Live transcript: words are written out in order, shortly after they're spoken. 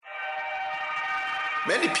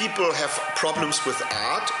Many people have problems with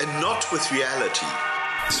art and not with reality.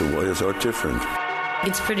 So why is art different?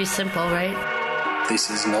 It's pretty simple, right? This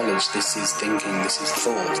is knowledge, this is thinking, this is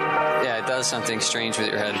thought. Yeah, it does something strange with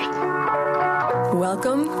your head.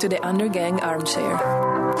 Welcome to the Undergang Armchair.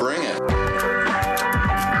 Bring it.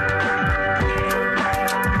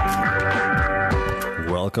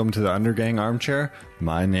 Welcome to the Undergang Armchair.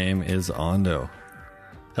 My name is Ando.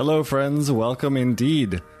 Hello, friends. Welcome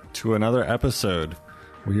indeed to another episode.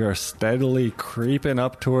 We are steadily creeping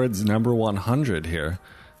up towards number 100 here,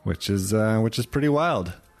 which is pretty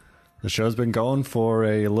wild. The show's been going for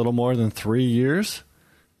a little more than 3 years.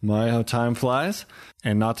 My, how time flies.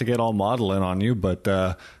 And not to get all maudlin on you, but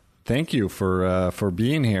thank you for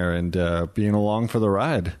being here and being along for the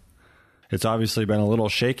ride. It's obviously been a little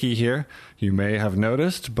shaky here, you may have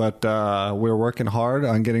noticed, but we're working hard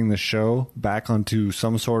on getting the show back onto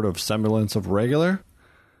some sort of semblance of regular.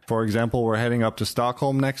 For example, we're heading up to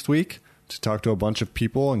Stockholm next week to talk to a bunch of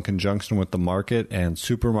people in conjunction with the market and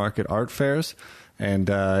supermarket art fairs. And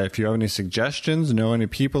if you have any suggestions, know any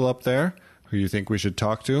people up there who you think we should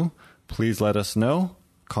talk to, please let us know.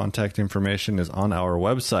 Contact information is on our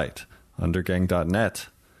website, undergang.net.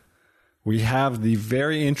 We have the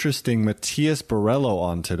very interesting Matthias Borello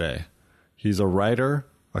on today. He's a writer,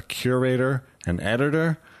 a curator, an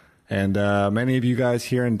editor, and many of you guys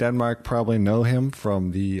here in Denmark probably know him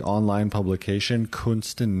from the online publication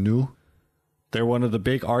Kunsten.nu. They're one of the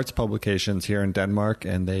big arts publications here in Denmark,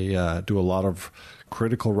 and they do a lot of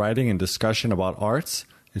critical writing and discussion about arts.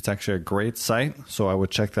 It's actually a great site, so I would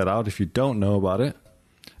check that out if you don't know about it.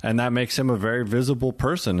 And that makes him a very visible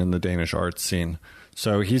person in the Danish arts scene.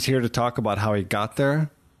 So he's here to talk about how he got there,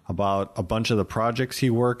 about a bunch of the projects he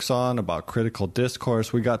works on, about critical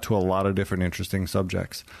discourse. We got to a lot of different interesting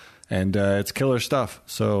subjects. And it's killer stuff,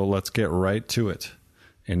 so let's get right to it.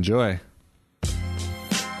 Enjoy.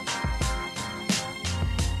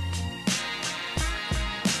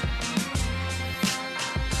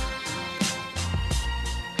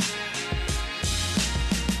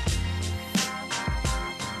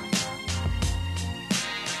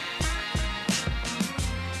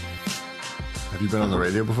 Have you been on the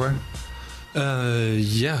radio before?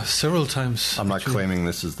 Yeah, several times. I'm not claiming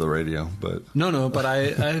this is the radio, but no. But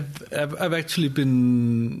I've actually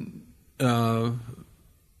been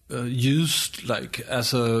used like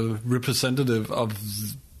as a representative of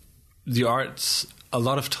the arts a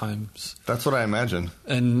lot of times. That's what I imagine.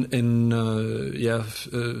 And the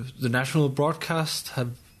national broadcast have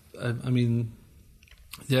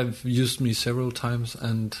they have used me several times,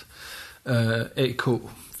 and AK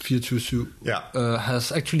 427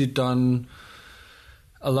 has actually done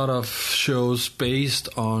a lot of shows based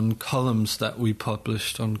on columns that we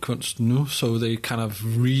published on Kunsten.nu, so they kind of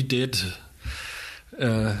redid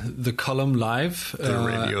the column live. They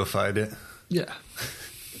radiofied it? Yeah.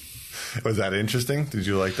 Was that interesting? Did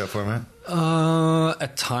you like that format?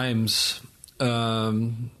 At times.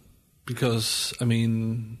 Because,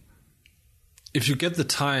 if you get the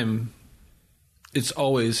time, it's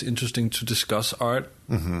always interesting to discuss art,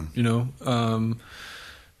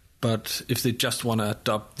 but if they just want to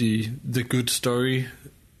adopt the good story,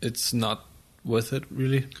 it's not worth it,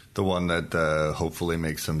 really. The one that hopefully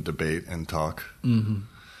makes some debate and talk. Mm-hmm.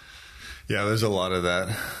 Yeah, there's a lot of that.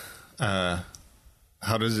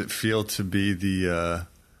 How does it feel to be the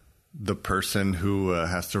person who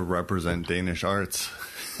has to represent Danish arts?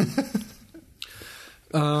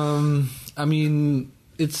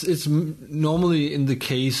 It's normally in the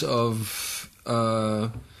case of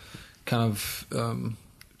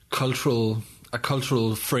cultural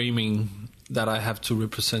framing that I have to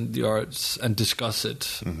represent the arts and discuss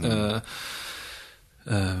it,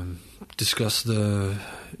 discuss the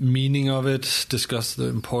meaning of it, discuss the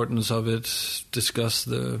importance of it, discuss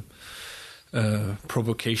the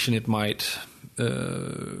provocation it might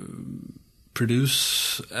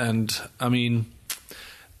produce, and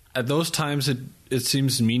at those times it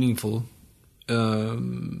seems meaningful.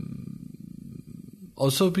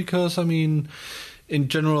 Also because, in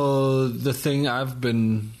general, the thing I've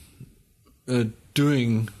been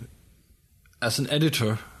doing as an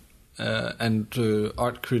editor and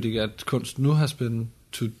art critic at Kunsten.nu has been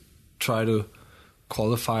to try to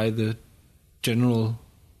qualify the general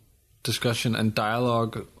discussion and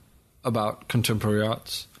dialogue about contemporary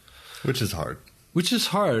arts. Which is hard.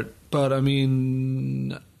 But I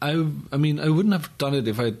wouldn't have done it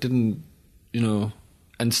if I didn't,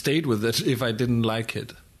 and stayed with it if I didn't like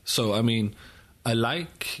it. So, I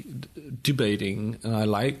like debating and I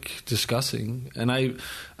like discussing, and I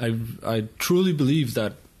truly believe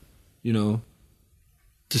that,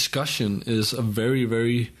 discussion is a very,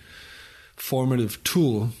 very formative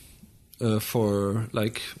tool for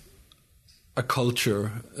like a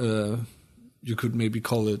culture. You could maybe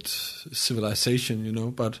call it civilization, you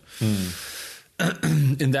know. But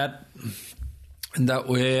in that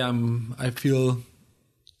way, I feel,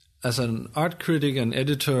 as an art critic and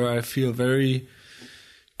editor, I feel very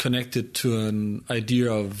connected to an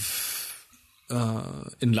idea of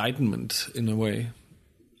enlightenment in a way.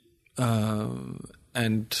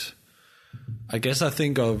 And I guess I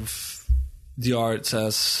think of the arts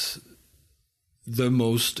as the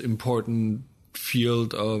most important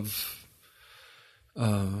field of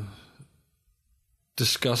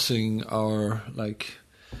discussing our like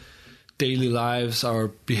daily lives, our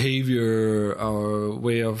behavior, our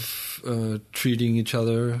way of treating each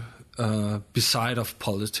other, beside of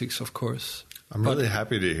politics, of course. I'm really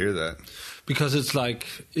happy to hear that, because it's like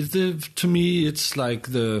to me, it's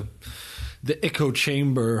like the echo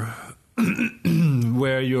chamber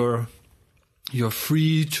where you're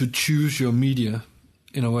free to choose your media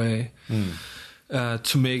in a way,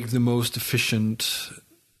 to make the most efficient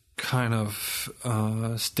kind of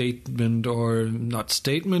statement, or not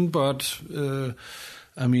statement, but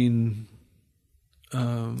I mean,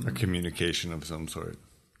 a communication of some sort.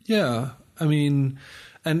 Yeah, I mean,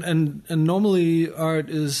 and normally art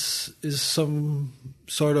is some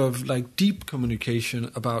sort of like deep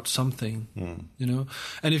communication about something, you know.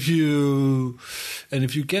 And if you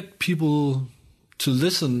get people to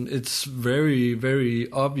listen, it's very, very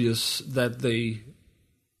obvious that they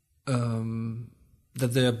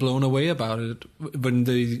are blown away about it when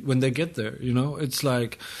they get there. You know, it's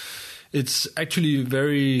like it's actually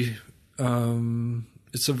very.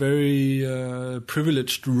 It's a very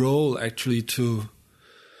privileged role, actually, to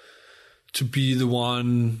be the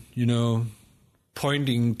one, you know,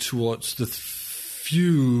 pointing towards the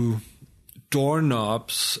few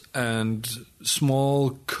doorknobs and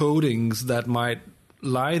small coatings that might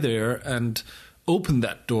lie there and open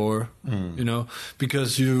that door, you know,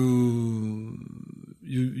 because you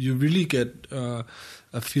really get a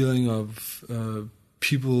feeling of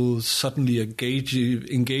people suddenly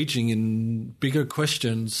engaging in bigger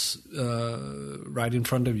questions right in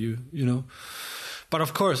front of you, you know. But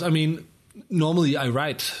of course, I mean, normally I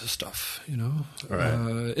write stuff, you know.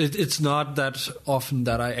 Right. It's not that often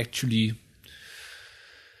that I actually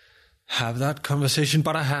have that conversation,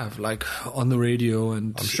 but I have, like, on the radio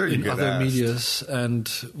and I'm sure you in other medias. And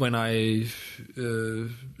when I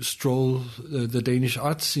stroll the Danish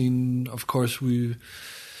art scene, of course,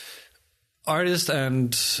 artists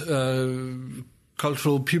and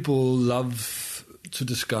cultural people love to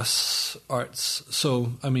discuss arts.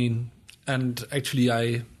 So, I mean, and actually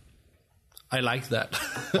I like that.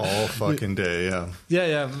 All fucking day, yeah.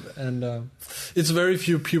 Yeah. And it's very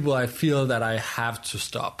few people I feel that I have to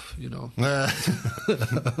stop, you know.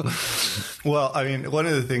 Well, I mean, one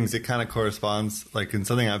of the things that kind of corresponds, like, in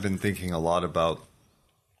something I've been thinking a lot about,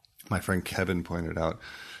 my friend Kevin pointed out,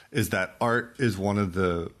 is that art is one of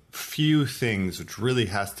the few things which really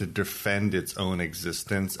has to defend its own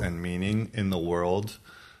existence and meaning in the world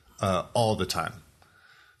all the time.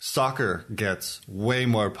 Soccer gets way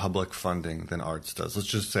more public funding than arts does, let's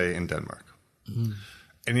just say in Denmark.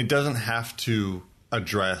 And it doesn't have to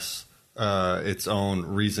address its own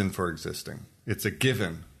reason for existing. It's a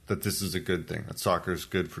given that this is a good thing, that soccer is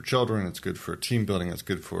good for children, it's good for team building, it's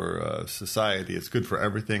good for society, it's good for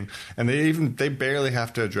everything. And they barely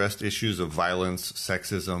have to address issues of violence,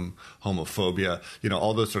 sexism, homophobia, you know,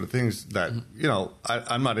 all those sort of things that, you know,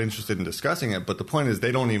 I'm not interested in discussing it, but the point is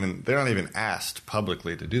they're not even asked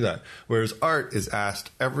publicly to do that. Whereas art is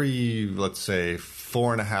asked every, let's say,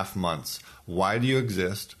 4.5 months, why do you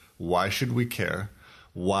exist? Why should we care?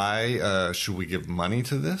 Why should we give money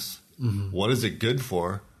to this? What is it good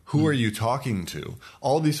for? Who are you talking to?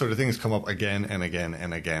 All these sort of things come up again and again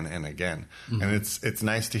and again and again. And it's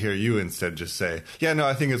nice to hear you instead just say, yeah, no,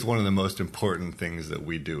 I think it's one of the most important things that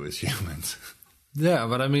we do as humans. Yeah,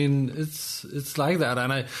 but I mean, it's like that.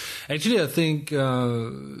 And I think,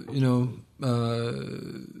 you know,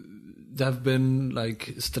 there have been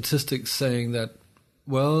like statistics saying that,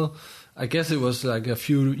 well, I guess it was like a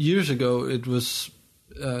few years ago, it was,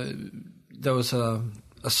 there was a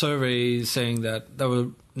survey saying that there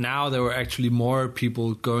were actually more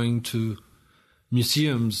people going to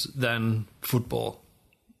museums than football.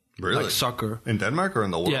 Really? Like soccer. In Denmark or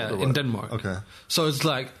in the world? Yeah, in Denmark. Okay. So it's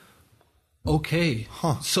like, okay.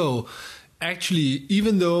 So actually,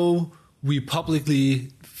 even though we publicly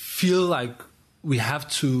feel like we have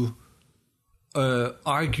to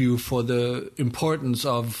argue for the importance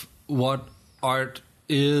of what art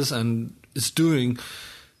is and is doing,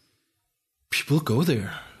 people go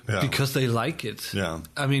there. because they like it. Yeah.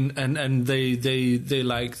 I mean, and they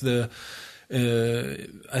like the.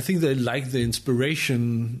 I think they like the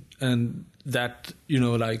inspiration and that,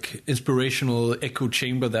 like inspirational echo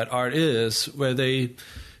chamber that art is, where they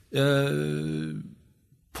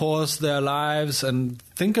pause their lives and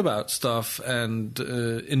think about stuff and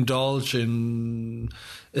indulge in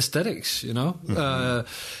aesthetics,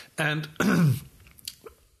 and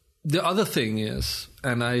the other thing is,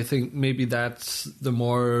 and I think maybe that's the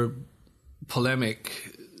more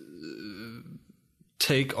polemic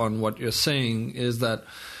take on what you're saying, is that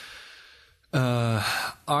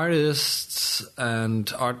artists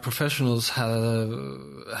and art professionals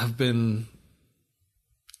have been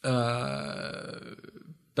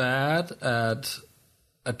bad at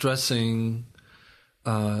addressing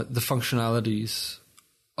the functionalities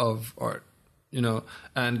of art,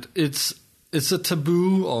 and it's a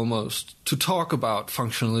taboo almost to talk about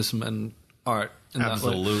functionalism and art in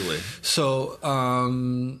Absolutely. that way. So,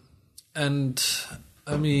 and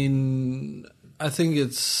I mean, I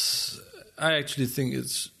actually think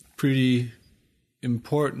it's pretty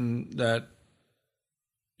important that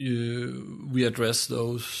we address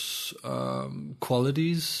those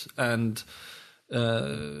qualities and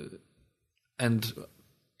in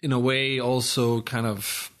a way also kind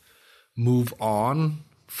of move on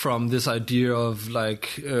from this idea of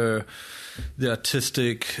like the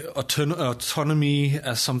artistic autonomy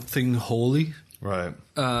as something holy, right?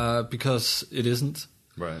 Because it isn't,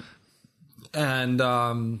 right? And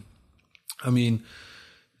I mean,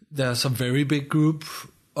 there's a very big group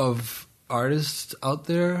of artists out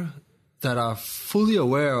there that are fully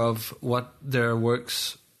aware of what their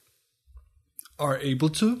works are able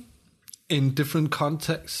to in different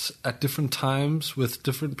contexts at different times with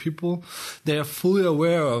different people. They are fully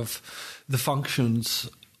aware of the functions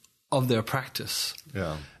of their practice.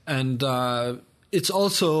 Yeah. And it's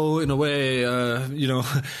also, in a way,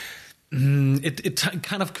 it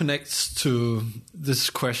kind of connects to this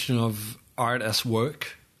question of art as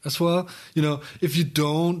work as well. If you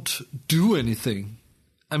don't do anything,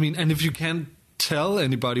 I mean, and if you can't tell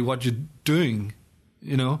anybody what you're doing,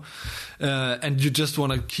 and you just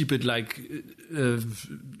want to keep it like,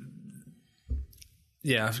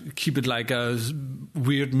 keep it like a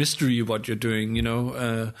weird mystery what you're doing,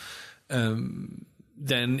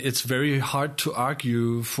 then it's very hard to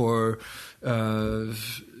argue for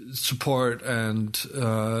support and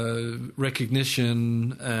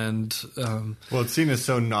recognition and well, it's seen as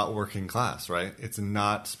so not working class, right? It's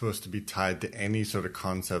not supposed to be tied to any sort of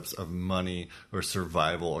concepts of money or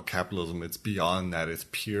survival or capitalism. It's beyond that. It's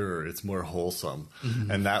pure. It's more wholesome.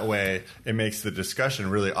 Mm-hmm. And that way it makes the discussion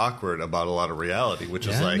really awkward about a lot of reality, which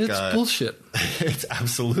is like it's bullshit. It's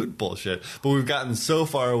absolute bullshit. But we've gotten so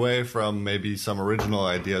far away from maybe some original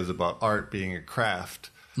ideas about art being a craft,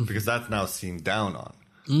 mm-hmm. because that's now seen down on.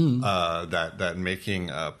 That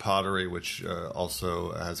making pottery, which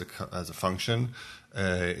also has a function,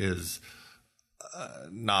 is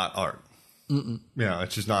not art. Mm-mm.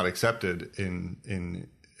 It's just not accepted in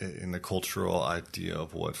the cultural idea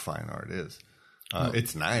of what fine art is.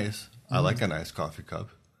 It's nice. I like a nice coffee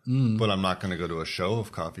cup, but I'm not going to go to a show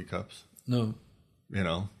of coffee cups. No,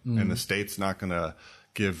 and the state's not going to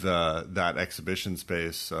give that exhibition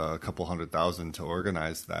space a couple $100,000 to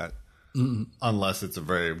organize that. Mm-mm. Unless it's a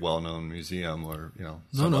very well-known museum or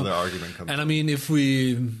some other argument comes. And I mean, if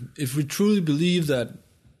we truly believe that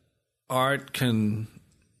art can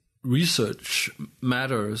research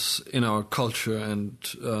matters in our culture and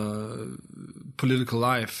political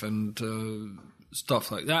life and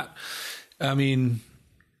stuff like that, I mean,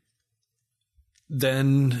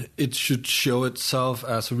 then it should show itself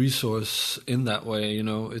as a resource in that way.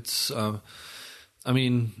 It's I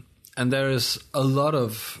mean, and there is a lot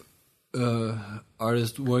of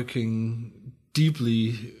artists working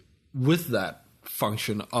deeply with that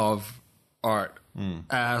function of art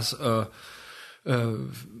as a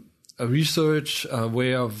research, a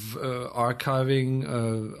way of archiving,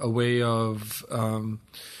 a way of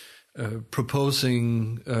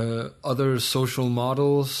proposing other social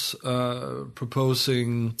models,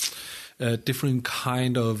 proposing different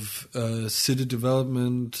kind of city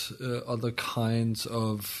development, other kinds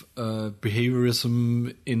of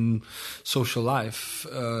behaviorism in social life,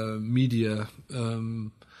 media,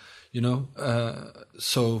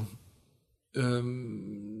 So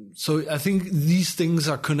I think these things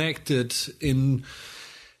are connected in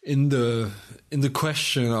the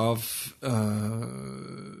question of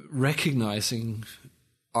recognizing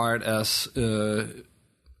art as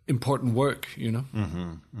important work,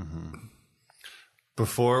 Mm-hmm, mm-hmm.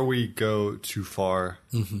 Before we go too far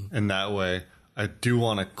in that way, I do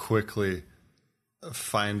want to quickly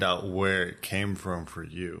find out where it came from for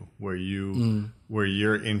you, where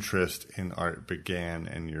your interest in art began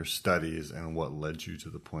and your studies, and what led you to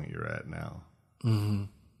the point you're at now. Mm-hmm.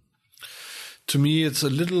 To me, it's a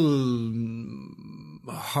little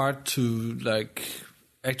hard to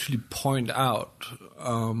actually point out,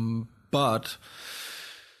 but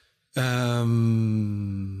there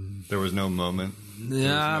was no moment.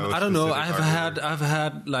 Yeah, no I don't know. specific I've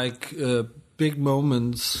had big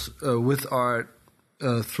moments with art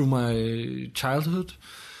through my childhood.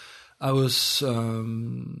 I was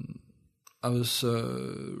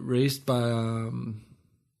raised by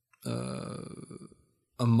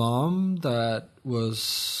a mom that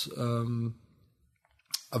was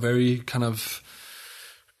a very kind of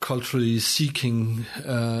culturally seeking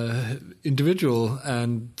individual,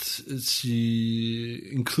 and she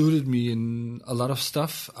included me in a lot of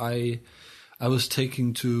stuff. I was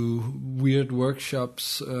taken to weird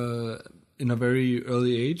workshops in a very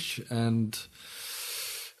early age, and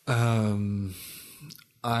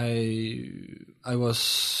I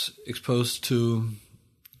was exposed to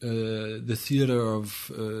the theater of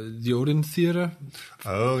the Odin Theater.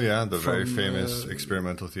 Oh yeah, the very famous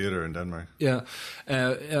experimental theater in Denmark. Yeah,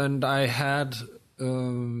 and I had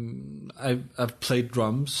I've played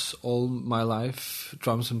drums all my life,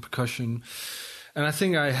 drums and percussion, and I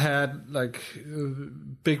think I had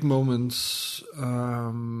big moments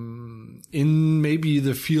in maybe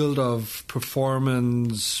the field of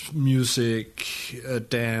performance, music,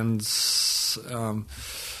 dance.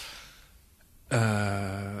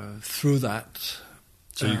 Through that.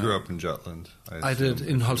 So you grew up in Jutland? I did,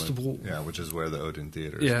 in Holstebro. Yeah, which is where the Odin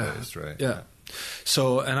Theater is based, right? Yeah.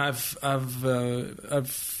 So, and I've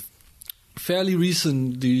fairly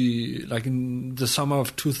recently, in the summer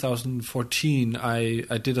of 2014, I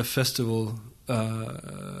did a festival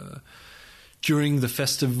during the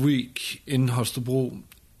festive week in Holstebro,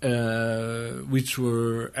 which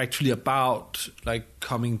were actually about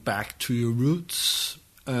coming back to your roots.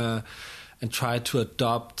 And try to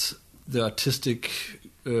adopt the artistic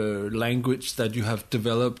language that you have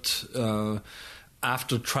developed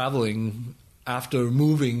after traveling, after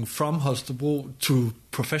moving from Holstebro to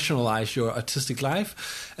professionalize your artistic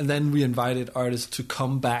life. And then we invited artists to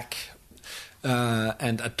come back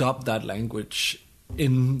and adopt that language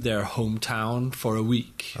in their hometown for a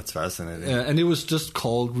week. That's fascinating. And it was just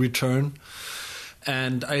called Return.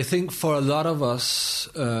 And I think for a lot of us,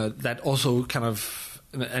 that also kind of,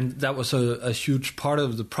 and that was a huge part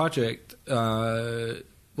of the project,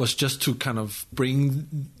 was just to kind of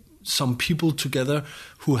bring some people together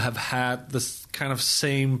who have had this kind of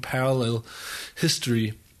same parallel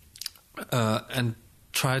history, and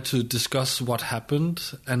try to discuss what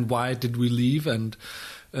happened and why did we leave, and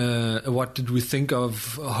what did we think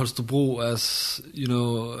of Holstebro as,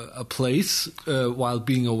 a place while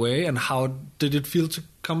being away, and how did it feel to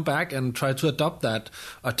come back and try to adopt that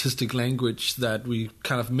artistic language that we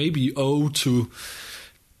kind of maybe owe to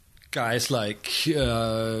guys like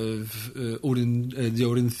the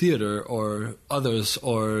Odin Theater or others,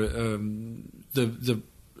 or the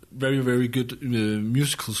very, very good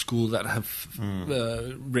musical school that have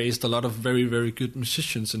raised a lot of very, very good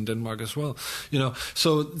musicians in Denmark as well.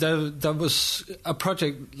 So that was a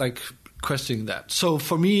project questioning that. So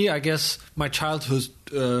for me, I guess my childhood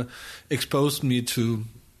exposed me to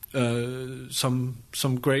some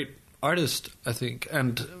great artists, I think.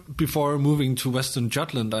 And before moving to Western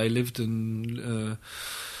Jutland, I lived in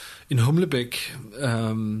Humlebæk,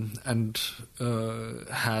 and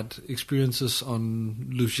had experiences on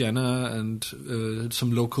Louisiana and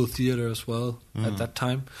some local theater as well at that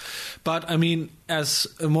time. But I mean, as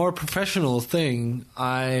a more professional thing,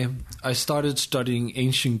 I started studying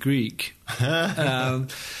ancient Greek.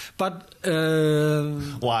 But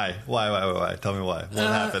why? Tell me why. What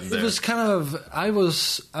happened there? It was kind of I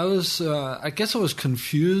guess I was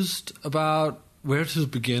confused about where to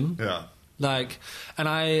begin. Yeah. And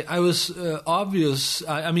I was obvious.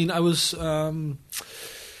 I mean, I was.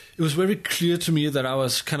 It was very clear to me that I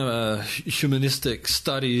was kind of a humanistic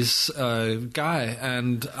studies guy,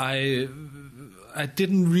 and I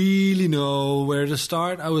didn't really know where to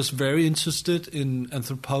start. I was very interested in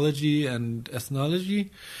anthropology and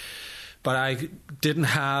ethnology, but I didn't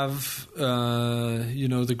have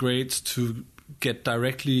the grades to get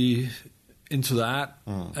directly into that,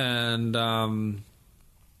 and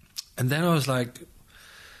then I was like,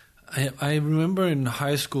 I remember in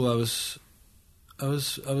high school I was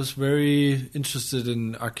very interested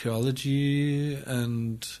in archaeology,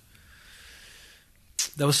 and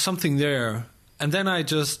there was something there. And then I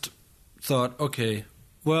just thought, okay,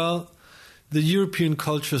 well, the European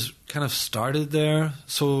cultures kind of started there,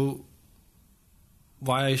 so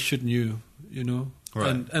why shouldn't you? You know,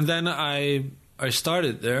 Right. and then I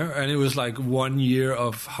started there, and it was like 1 year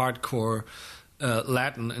of hardcore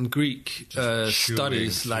Latin and Greek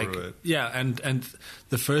studies. Like, and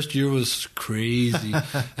the first year was crazy,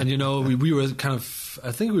 and you know, we were kind of,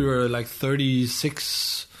 I think we were like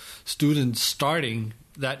 36 students starting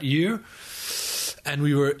that year, and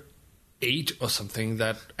we were 8 or something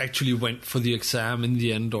that actually went for the exam in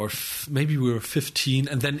the end, or maybe we were 15,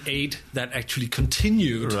 and then 8 that actually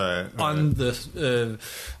continued on the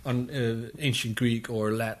on ancient Greek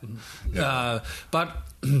or Latin. But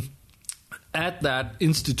at that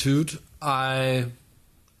institute, I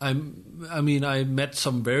mean, I met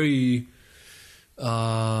some very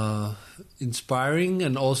inspiring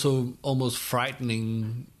and also almost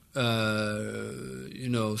frightening, you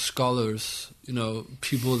know, scholars, you know,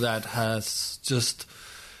 people that has just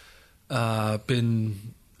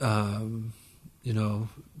been, you know,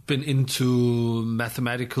 been into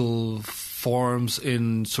mathematical forms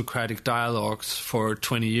in Socratic dialogues for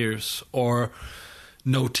 20 years, or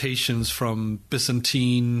notations from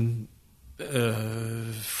Byzantine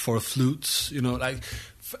for flutes, you know, like,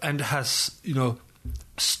 and has, you know,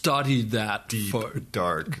 studied that deep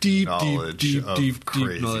knowledge of deep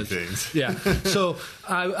crazy knowledge. Things. Yeah. So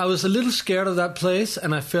I was a little scared of that place,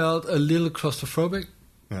 and I felt a little claustrophobic.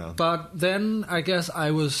 Yeah. But then I guess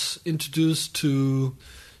I was introduced to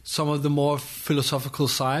some of the more philosophical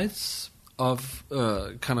sides of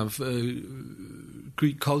kind of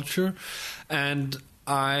Greek culture, and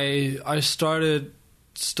I started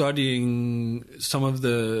studying some of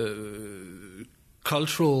the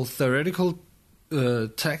cultural theoretical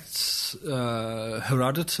texts,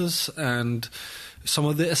 Herodotus, and some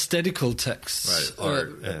of the aesthetical texts, right? Art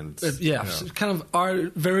and kind of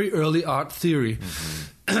art, very early art theory,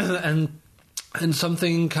 and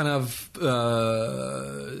something kind of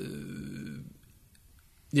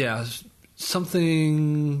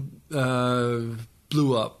something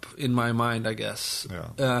blew up in my mind, I guess.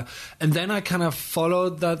 Yeah. And then I kind of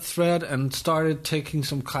followed that thread and started taking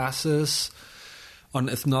some classes on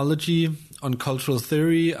ethnology, on cultural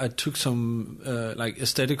theory. I took some like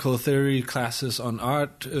aesthetical theory classes on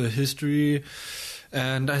art history,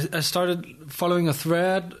 and I started following a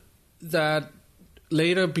thread that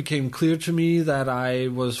later became clear to me that I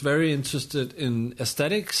was very interested in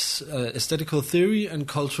aesthetics, aesthetical theory and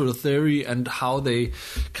cultural theory, and how they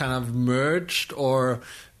kind of merged or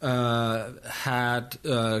had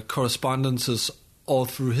correspondences all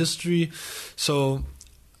through history. So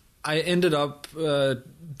I ended up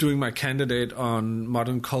doing my candidate on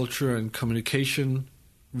modern culture and communication,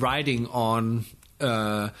 writing on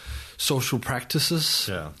social practices,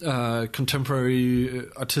 contemporary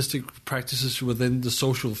artistic practices within the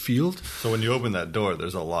social field. So when you open that door,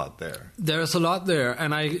 there's a lot there. There's a lot there,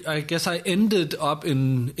 and I guess I ended up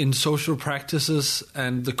in social practices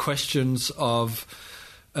and the questions of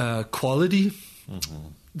quality. Mm-hmm.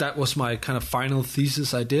 That was my kind of final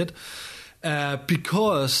thesis I did.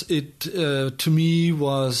 Because it, to me,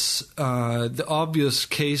 was the obvious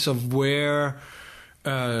case of where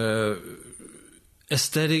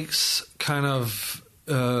aesthetics kind of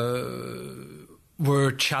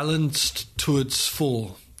were challenged to its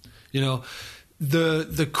full. You know,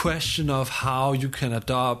 the question of how you can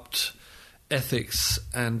adopt ethics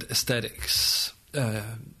and aesthetics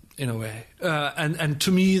in a way, and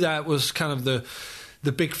to me that was kind of the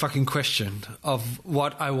big fucking question of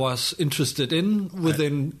what I was interested in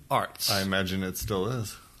within arts. I imagine it still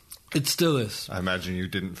is. It still is. I imagine you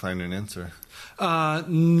didn't find an answer.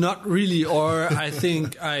 Not really, or I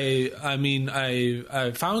think I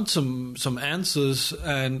found some answers,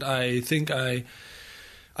 and I think I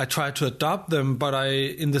tried to adopt them, but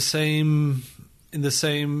in the same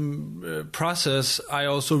process I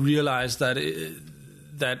also realized that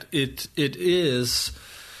it is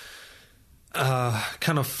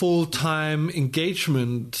kind of full-time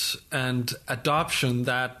engagement and adoption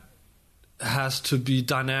that has to be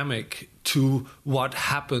dynamic to what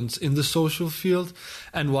happens in the social field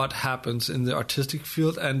and what happens in the artistic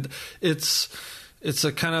field, and it's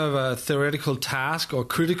a kind of a theoretical task or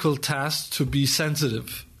critical task to be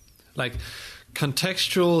sensitive, like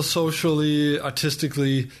contextual, socially,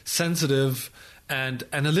 artistically sensitive and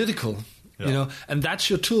analytical. Yeah. You know, and that's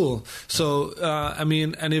your tool. So,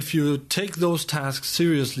 and if you take those tasks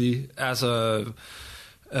seriously as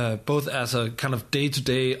both as a kind of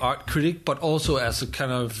day-to-day art critic, but also as a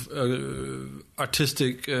kind of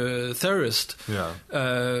artistic theorist,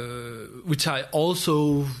 which I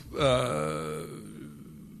also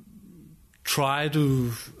try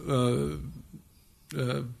to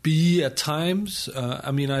be at times.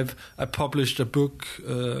 I published a book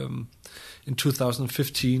in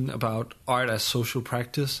 2015 about art as social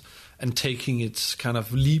practice and taking its kind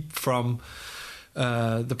of leap from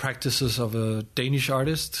the practices of a Danish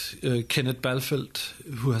artist, Kenneth Balfeldt,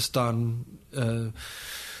 who has done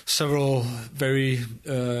several very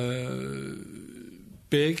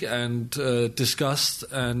big and discussed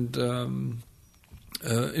and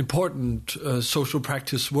important social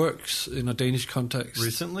practice works in a Danish context.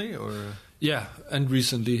 Recently, or? Yeah, and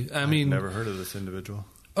recently. I mean, never heard of this individual.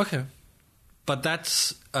 Okay. But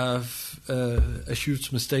that's a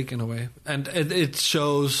huge mistake in a way. And it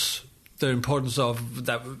shows the importance of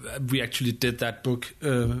that we actually did that book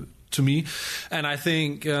to me. And I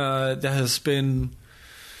think there has been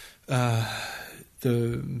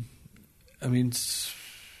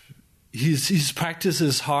his practice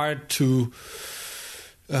is hard to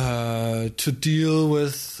deal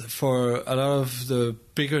with for a lot of the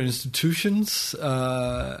bigger institutions,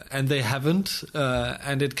 and they haven't.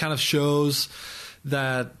 And it kind of shows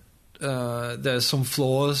that there's some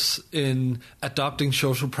flaws in adopting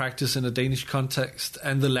social practice in a Danish context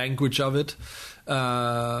and the language of it.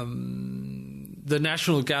 The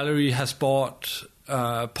National Gallery has bought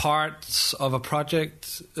parts of a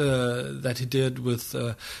project that he did with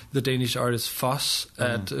the Danish artist Foss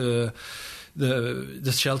at the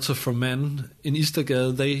Shelter for Men in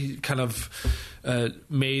Istergade. They kind of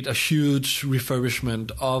made a huge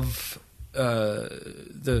refurbishment of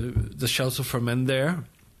the Shelter for Men there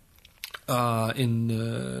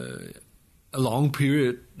in a long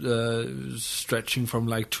period stretching from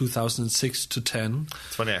like 2006 to 10.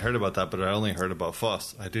 It's funny, I heard about that, but I only heard about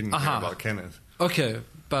Foss. I didn't hear about Kenneth. Okay,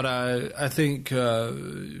 but I think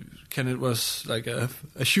Kenneth was like a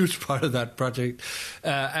huge part of that project,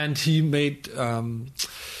 and he made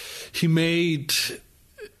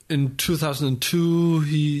in 2002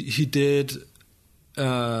 he did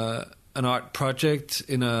an art project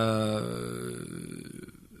in an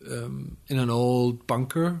old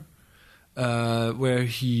bunker where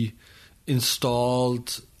he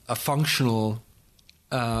installed a functional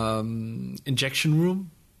injection room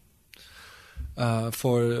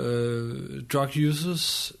for drug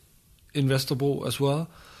users in Vesterbro as well.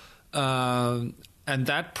 And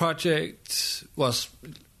that project was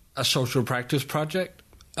a social practice project.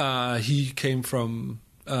 He came from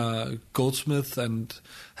Goldsmith and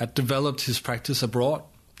had developed his practice abroad,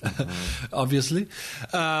 obviously.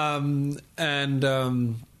 That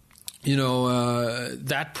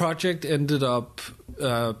project ended up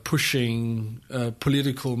pushing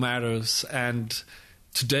political matters, and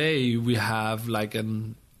today we have like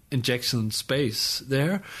an injection space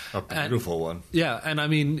there. A beautiful one. Yeah, and I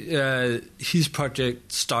mean, his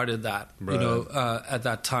project started that, right. At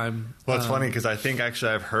that time. Well, it's funny because I think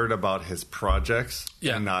actually I've heard about his projects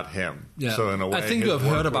and not him. Yeah. So in a way, I think you've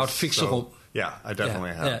heard about Fixerum. Yeah, I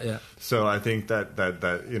definitely have. Yeah. So I think that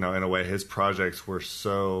in a way his projects were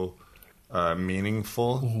so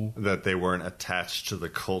meaningful that they weren't attached to the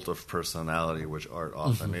cult of personality, which art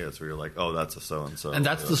often is, where you're like, oh, that's a so-and-so. And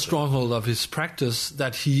that's the stronghold of his practice,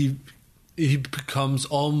 that he becomes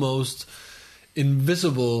almost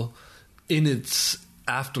invisible in its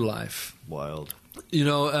afterlife. Wild.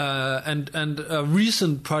 And a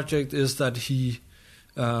recent project is that he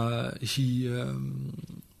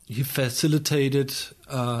facilitated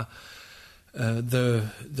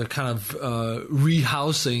the kind of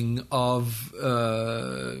rehousing of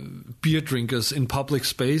beer drinkers in public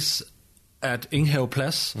space at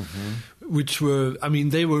Inghavepladsen, which were,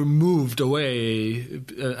 they were moved away.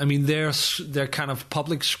 Their kind of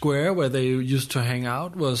public square where they used to hang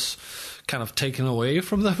out was kind of taken away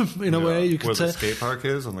from them in a way, you could say. Where the skate park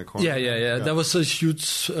is on the corner? Yeah. There was a huge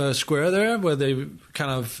square there where they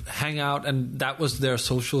kind of hang out, and that was their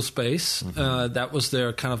social space. That was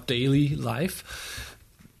their kind of daily life.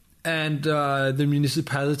 And the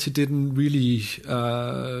municipality didn't really,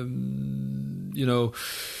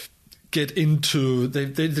 get into... They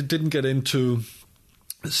didn't get into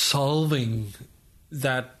solving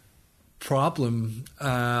that problem,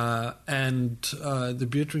 and the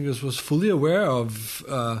beer drinkers was fully aware of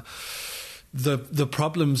the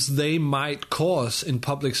problems they might cause in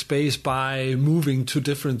public space by moving to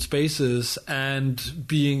different spaces and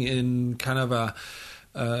being in kind of a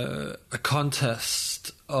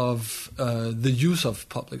contest of the use of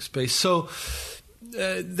public space. So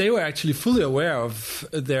they were actually fully aware of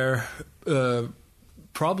their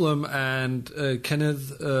problem, and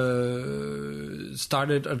Kenneth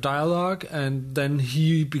started a dialogue, and then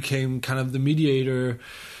he became kind of the mediator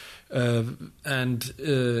and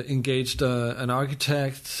engaged an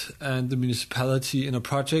architect and the municipality in a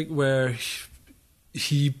project where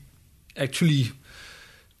he actually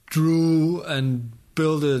drew and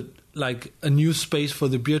built like a new space for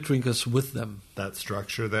the beer drinkers with them. That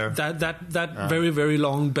structure there. That very, very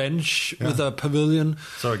long bench with a pavilion.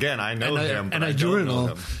 So again, I know him, but and I a don't urinal. know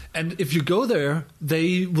him. And if you go there,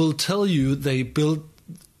 they will tell you they built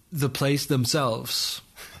the place themselves,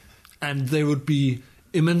 and they would be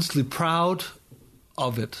immensely proud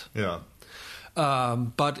of it. Yeah.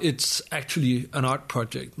 But it's actually an art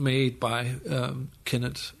project made by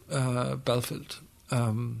Kenneth Belfield.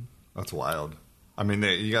 That's wild. I mean,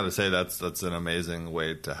 you got to say that's an amazing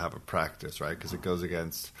way to have a practice, right? Because it goes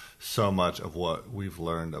against so much of what we've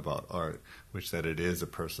learned about art, which that it is a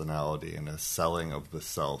personality and a selling of the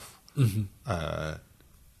self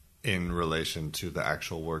in relation to the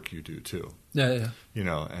actual work you do too. Yeah. You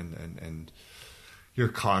know, and you're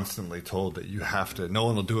constantly told that you have to. No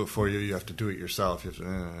one will do it for you. You have to do it yourself. You have to,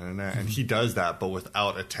 and he does that, but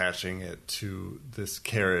without attaching it to this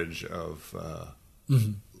carriage of.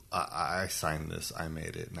 I signed this. I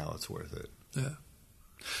made it. Now it's worth it. Yeah,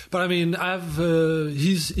 but I mean,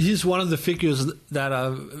 he's one of the figures that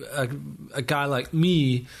a guy like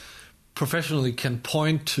me professionally can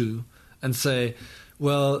point to and say,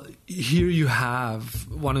 well, here you have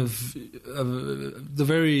one of the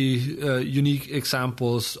very unique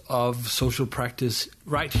examples of social practice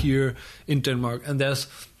right here in Denmark, and there's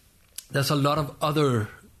a lot of other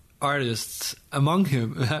artists among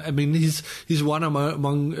him. I mean, he's one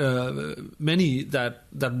among many that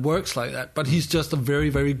works like that. But he's just a very,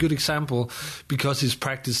 very good example because his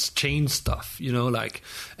practice changed stuff. You know, like,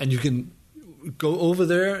 and you can go over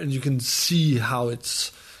there and you can see how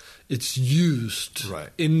it's used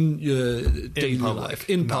in your daily life,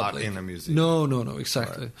 in public, not in a museum. No,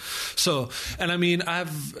 exactly. Right. So, and I mean,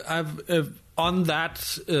 I've on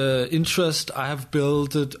that interest, I have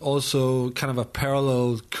built it also kind of a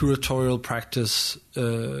parallel curatorial practice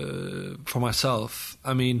for myself.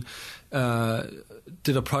 I mean,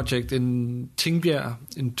 did a project in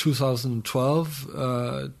Tingbjerg in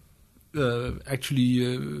 2012,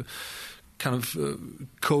 actually kind of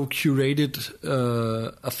co-curated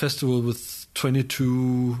a festival with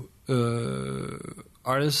 22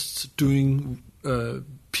 artists doing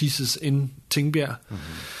pieces in Tingbjerg.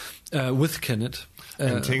 With Kenneth.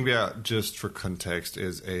 And Tingbjerg, just for context,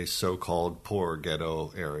 is a so-called poor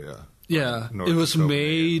ghetto area. Yeah, it was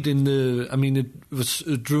made it was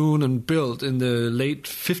drawn and built in the late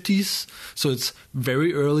 50s, so it's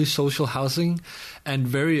very early social housing and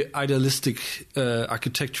very idealistic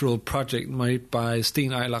architectural project made by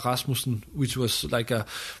Sten Eiler Rasmussen, which was like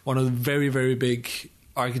one of the very, very big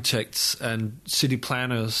architects and city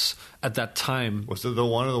planners at that time. Was it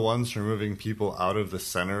one of the ones removing people out of the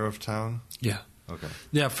center of town? Yeah. Okay.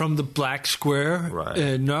 Yeah, from the Black Square,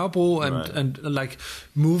 Nørrebro, and like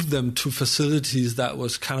moved them to facilities that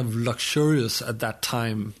was kind of luxurious at that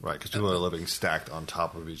time. Right, because people are living stacked on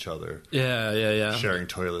top of each other. Yeah. Sharing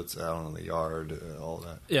toilets out in the yard, all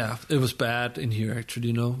that. Yeah, it was bad in here, actually,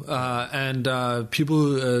 you know. And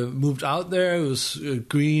people moved out there. It was a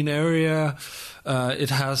green area. It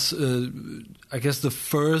has, I guess, the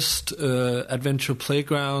first adventure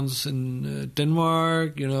playgrounds in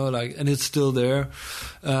Denmark, you know, like, and it's still there.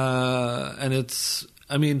 And it's,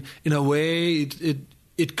 I mean, in a way,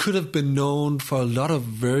 it could have been known for a lot of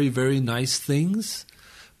very, very nice things.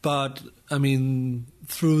 But, I mean,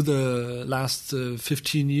 through the last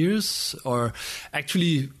 15 years, or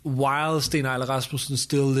actually while Sten Eiler Rasmussen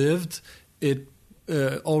still lived, it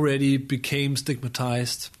already became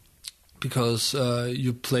stigmatized. Because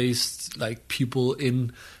you placed like people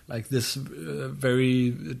in like this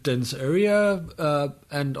very dense area,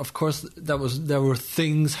 and of course there were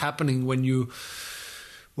things happening when you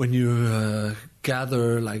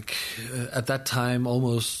gather like at that time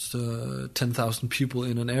almost 10,000 people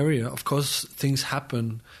in an area. Of course things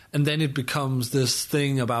happen, and then it becomes this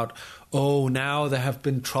thing about, oh, now there have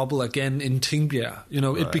been trouble again in Tingbjerg. You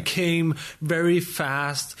know, it became very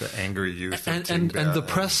fast. The angry youth and the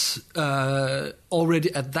press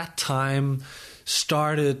already at that time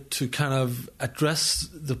started to kind of address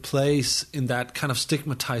the place in that kind of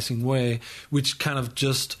stigmatizing way, which kind of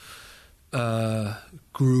just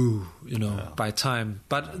grew, you know, by time.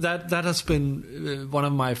 But that has been one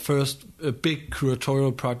of my first big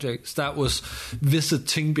curatorial projects. That was Visit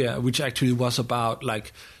Tingbjerg, which actually was about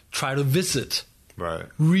like try to revisit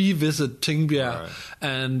Tingbjerg,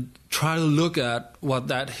 and try to look at what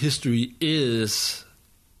that history is,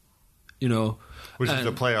 you know. Which is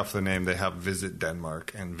to play off the name, they have Visit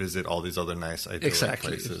Denmark and visit all these other nice idyllic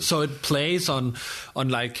places. So it plays on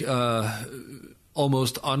like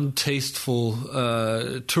almost untasteful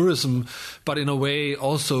tourism, but in a way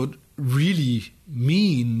also really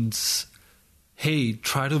means, hey,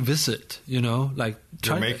 try to visit, like...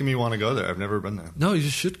 You're making me want to go there. I've never been there. No, you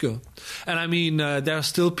should go. And I mean, there are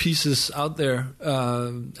still pieces out there,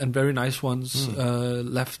 and very nice ones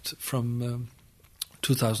left from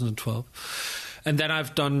 2012. And then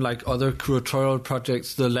I've done like other curatorial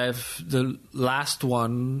projects. The last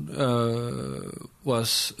one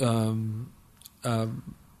was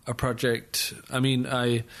a project. I mean,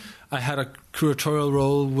 I had a curatorial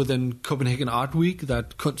role within Copenhagen Art Week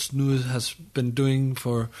that Kunsten.nu has been doing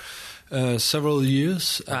for several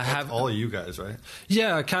years. I have all you guys, right?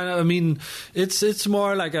 Yeah, kind of. I mean, it's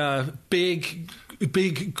more like a big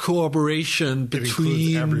cooperation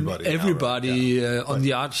between everybody on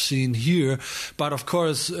the art scene here. But of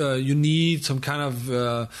course, you need some kind of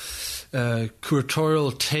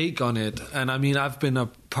curatorial take on it. And I mean, I've been a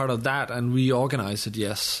part of that, and we organize it.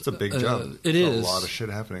 Yes, it's a big job. It is a lot of shit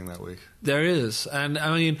happening that week. There is, and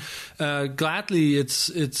I mean, gladly, it's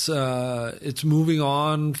moving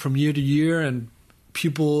on from year to year, and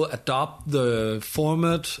people adopt the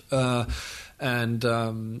format. And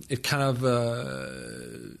it kind of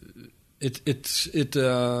it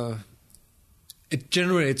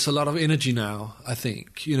generates a lot of energy now. I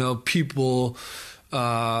think people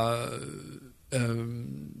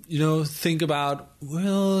think about,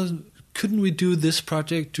 well, couldn't we do this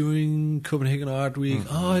project during Copenhagen Art Week?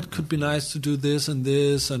 Mm-hmm. Oh, it could be nice to do this and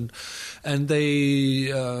this, and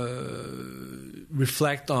they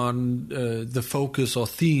reflect on the focus or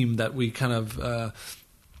theme that we kind of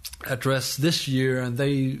address this year, and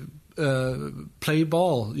they play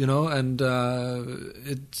ball, and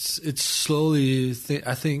it's slowly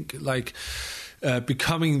I think like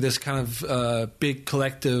becoming this kind of big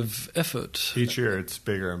collective effort. Each year it's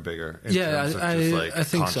bigger and bigger. I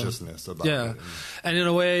think consciousness so. About it. And in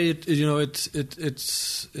a way, it's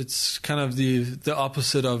kind of the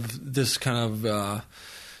opposite of this kind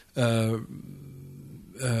of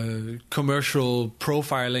commercial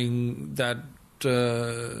profiling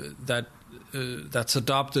that's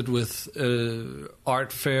adopted with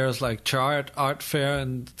art fairs like Chart Art Fair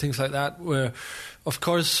and things like that, where of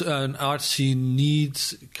course an art scene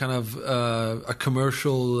needs kind of a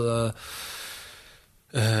commercial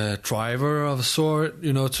driver of a sort,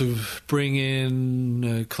 to bring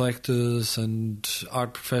in collectors and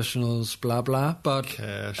art professionals, blah blah, but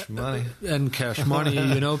cash money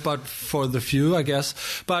but for the few, I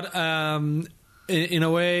guess. But in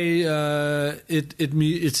a way,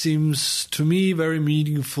 it seems to me very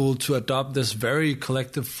meaningful to adopt this very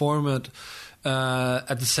collective format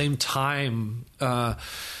at the same time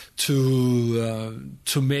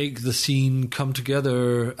to make the scene come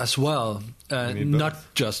together as well, not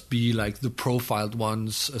just be like the profiled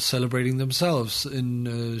ones celebrating themselves in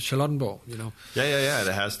Charlottenborg. Yeah.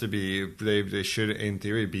 It has to be. They should, in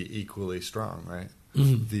theory, be equally strong, right?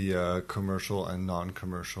 Mm-hmm. The commercial and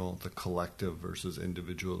non-commercial, the collective versus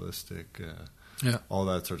individualistic, all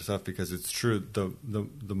that sort of stuff. Because it's true,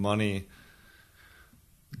 the money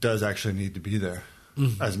does actually need to be there.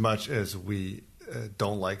 Mm-hmm. As much as we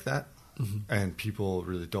don't like that, mm-hmm. and people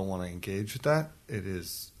really don't want to engage with that, it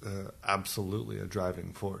is absolutely a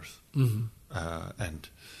driving force. Mm-hmm. And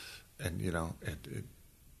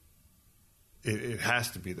it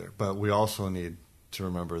has to be there. But we also need to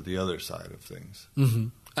remember the other side of things. Mm-hmm.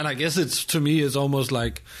 And I guess it's almost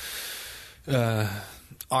like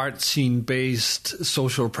art scene based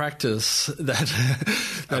social practice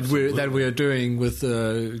that we are doing with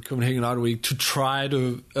Copenhagen Art Week to try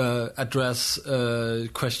to address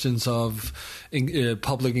questions of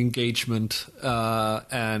public engagement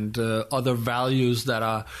and other values that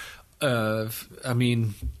are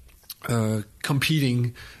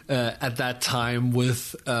competing at that time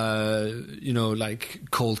with like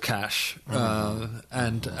cold cash,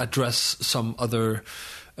 and address some other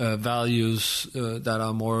values that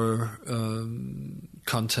are more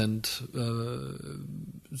content,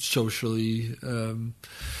 socially,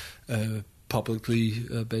 publicly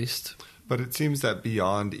based. But it seems that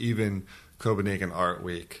beyond even Copenhagen Art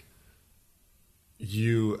Week,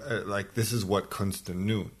 you this is what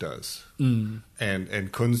Kunsten.nu does, and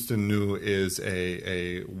Kunsten.nu is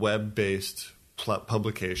a web-based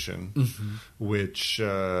publication, mm-hmm. which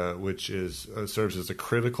is serves as a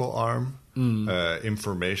critical arm,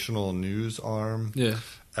 informational news arm. Yeah.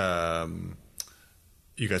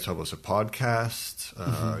 You guys publish a podcast.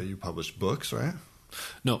 Mm-hmm. You publish books, right?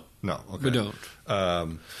 No. Okay. We don't.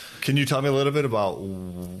 Can you tell me a little bit about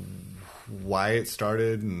why it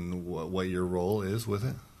started and what your role is with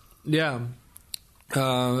it? Yeah.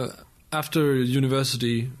 After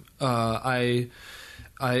university, I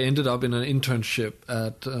I ended up in an internship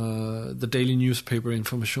at the daily newspaper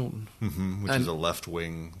Information. Which is a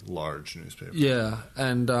left-wing large newspaper. Yeah,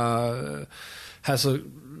 and has a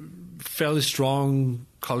fairly strong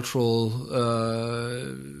cultural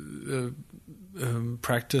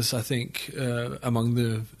practice, I think, among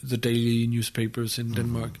the daily newspapers in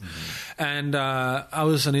Denmark. And I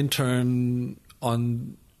was an intern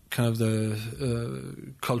on kind of the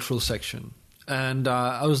cultural section. And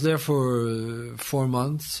I was there for 4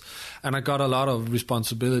 months, and I got a lot of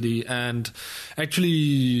responsibility. And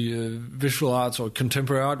actually, visual arts or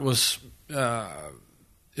contemporary art was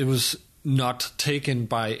not taken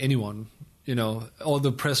by anyone. You know, all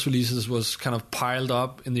the press releases was kind of piled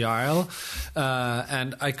up in the aisle,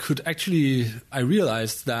 and I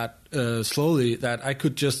realized that slowly that I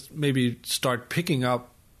could just maybe start picking up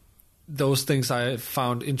those things I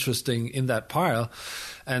found interesting in that pile,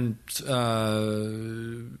 and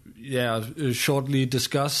shortly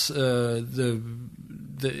discuss the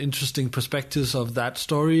interesting perspectives of that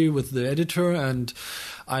story with the editor, and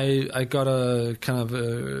I got a kind of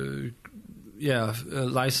a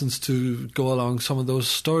license to go along some of those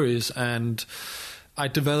stories, and I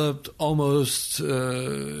developed almost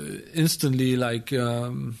instantly, like,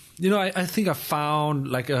 I think I found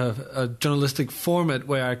like a journalistic format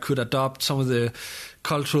where I could adopt some of the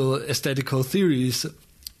cultural aesthetical theories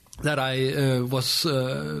that I was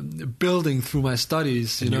building through my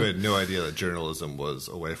studies. You had no idea that journalism was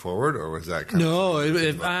a way forward, or was that kind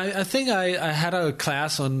of... I think I had a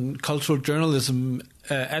class on cultural journalism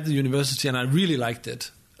at the university, and I really liked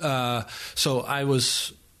it. So I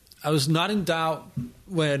was not in doubt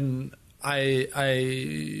when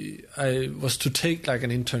I was to take like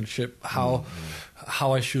an internship how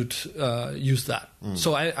I should use that.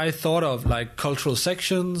 So I thought of like cultural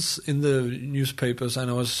sections in the newspapers,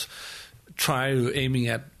 and I was aiming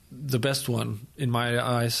at the best one in my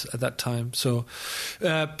eyes at that time. So,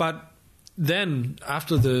 but then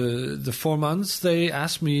after the 4 months, they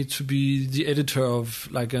asked me to be the editor of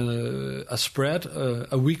like a spread,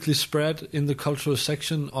 a weekly spread in the cultural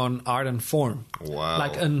section on art and form. Wow.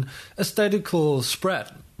 Like an aesthetical spread,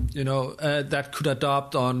 that could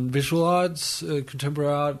adopt on visual arts,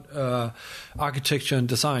 contemporary art, architecture and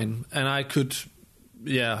design. And I could,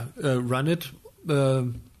 run it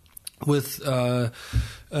with a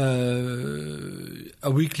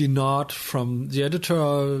weekly nod from the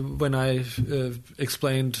editor when I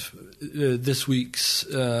explained this week's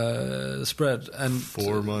spread. And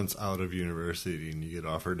 4 months out of university, and you get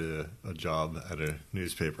offered a job at a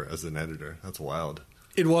newspaper as an editor. That's wild.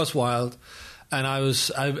 It was wild. And I was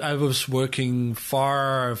working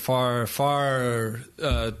far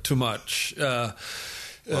too much to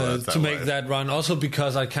make that run. Also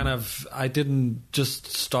because I didn't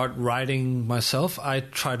just start writing myself. I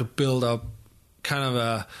tried to build up kind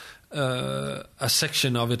of a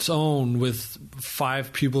section of its own with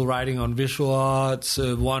 5 people writing on visual arts,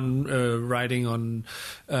 one writing on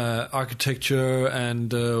architecture, and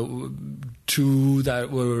 2 that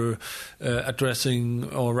were addressing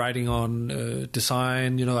or writing on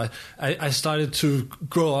design. I started to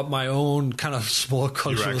grow up my own kind of small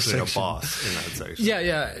cultural section. You're actually a boss in that section.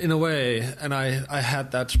 Yeah, in a way. And I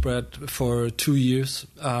had that spread for 2 years.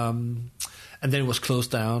 And then it was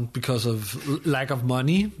closed down because of lack of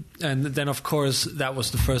money. And then, of course, that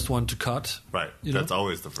was the first one to cut. Right. That's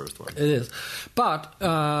always the first one. It is. But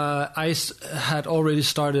I had already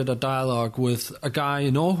started a dialogue with a guy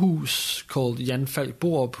in Aarhus called Jan Falk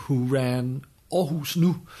Borup, who ran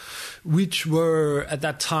Aarhus.nu, which were at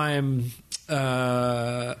that time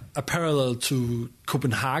a parallel to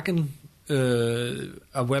Copenhagen, a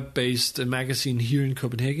web-based magazine here in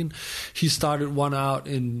Copenhagen. He started one out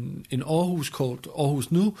in Aarhus called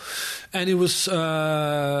Aarhus.nu, and it was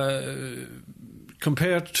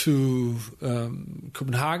compared to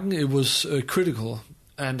Copenhagen, it was critical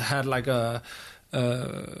and had like a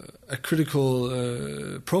critical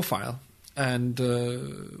profile, and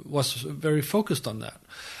was very focused on that.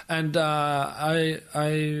 And I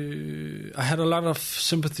had a lot of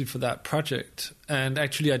sympathy for that project. And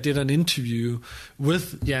actually, I did an interview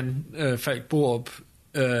with Jan Falk Borup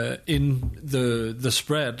in the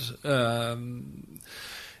spread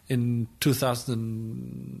in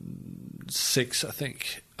 2006, I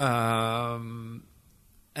think. And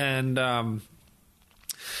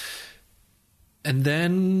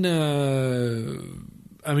then,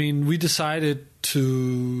 we decided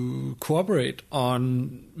to cooperate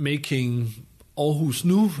on making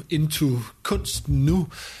Aarhus.nu into Kunsten.nu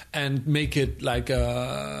and make it like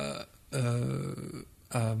a kind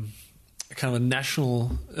of a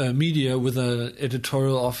national media with an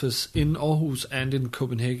editorial office in Aarhus and in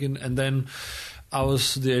Copenhagen. And then I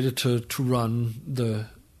was the editor to run the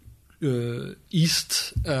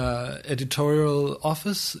East editorial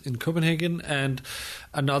office in Copenhagen, and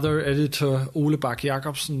another editor, Ole Bak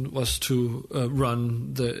Jacobsen, was to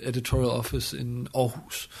run the editorial office in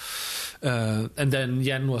Aarhus. And then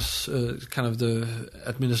Jan was kind of the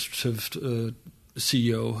administrative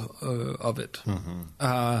CEO of it. Mm-hmm.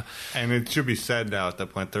 And it should be said now at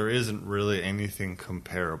that point, there isn't really anything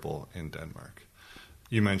comparable in Denmark.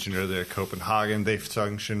 You mentioned earlier Copenhagen. They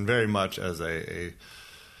function very much as a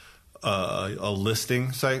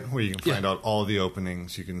listing site where you can find out all the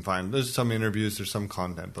openings. You can find there's some interviews, there's some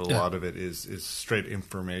content, but a lot of it is straight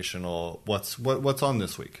informational. What's on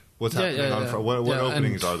this week? What's happening on Friday? What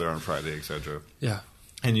openings are there on Friday, etc. Yeah,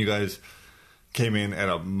 and you guys came in at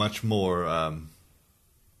a much more,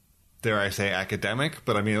 dare I say, academic,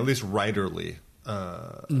 but I mean at least writerly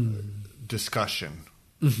discussion,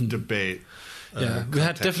 debate. We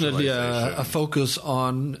had definitely a focus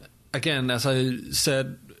on, again, as I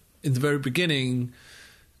said in the very beginning,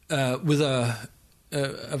 with a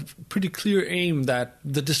pretty clear aim that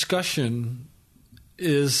the discussion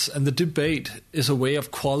is, and the debate is, a way of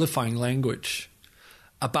qualifying language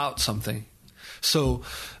about something. So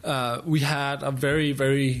we had a very,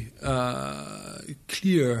 very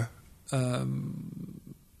clear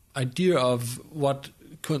idea of what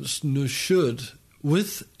Kunsten.nu should,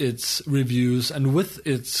 with its reviews and with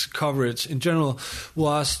its coverage in general,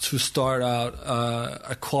 was to start out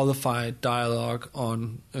a qualified dialogue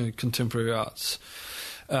on contemporary arts.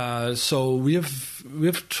 So we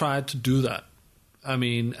have tried to do that. I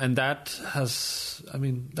mean, and that has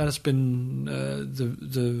been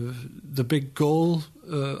the big goal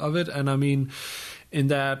of it. And I mean, in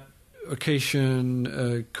that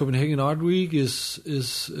occasion, Copenhagen Art Week is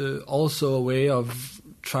also a way of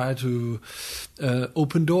try to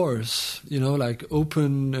open doors, like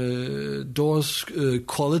open doors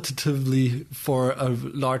qualitatively for a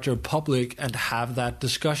larger public and have that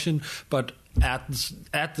discussion, but at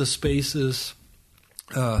the spaces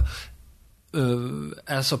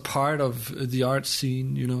as a part of the art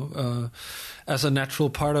scene, as a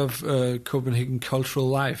natural part of Copenhagen cultural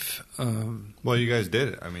life. Well, you guys did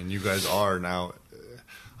it. I mean, you guys are now,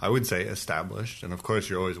 I would say, established, and of course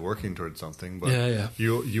you're always working towards something, but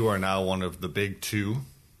you are now one of the big two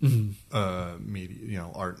media,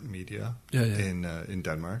 art media in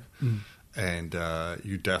Denmark, and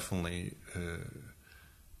you definitely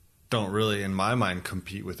don't really, in my mind,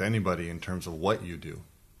 compete with anybody in terms of what you do.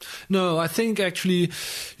 No, I think actually,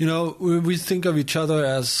 we think of each other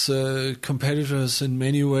as competitors in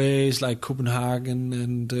many ways, like Copenhagen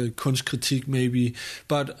and Kunstkritik maybe.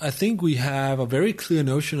 But I think we have a very clear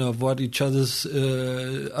notion of what each other's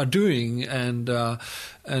are doing and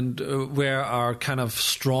where our kind of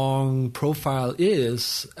strong profile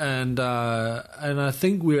is, and I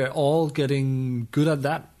think we're all getting good at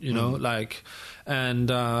that, like. And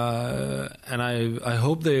I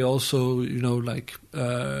hope they also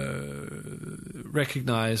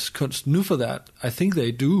recognize Kunsten.nu for that. I think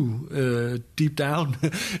they do deep down,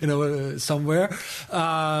 somewhere.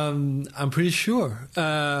 I'm pretty sure.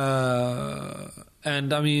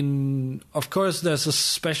 And I mean, of course, there's a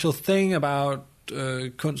special thing about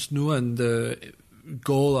Kunsten.nu and the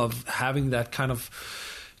goal of having that kind of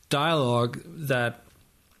dialogue that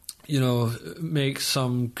make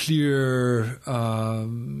some clear,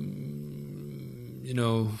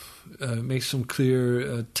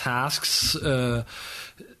 tasks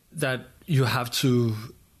that you have to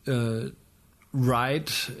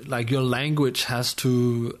write. Like your language has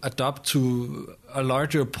to adapt to a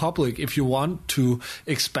larger public. If you want to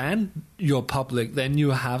expand your public, then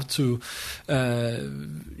you have to,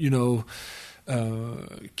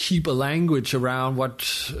 keep a language around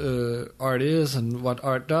what art is and what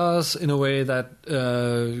art does in a way that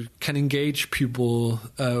can engage people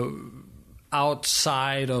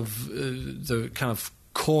outside of the kind of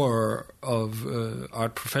core of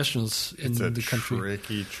art professionals in the country. It's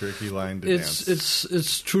a tricky line to dance.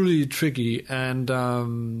 It's truly tricky, and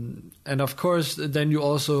of course, then you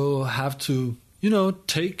also have to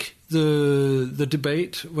take the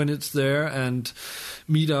debate when it's there and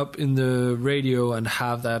meet up in the radio and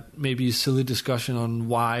have that maybe silly discussion on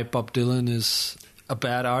why Bob Dylan is a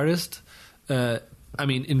bad artist.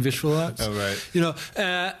 In visual arts. Oh, right.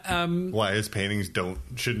 Why his paintings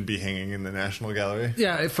shouldn't be hanging in the National Gallery.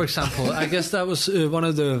 Yeah, for example. I guess that was one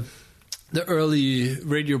of the early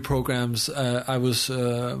radio programs I was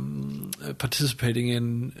participating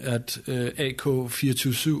in at AK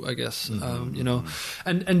 427, I guess.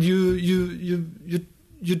 And you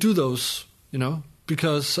do those,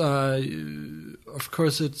 because of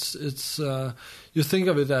course it's you think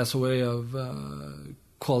of it as a way of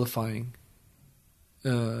qualifying,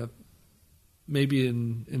 maybe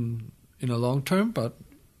in a long term, but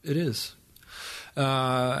it is,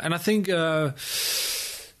 and I think right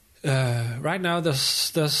now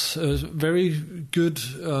there's a very good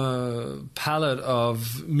palette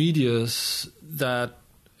of medias that.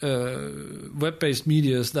 Web-based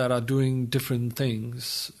medias that are doing different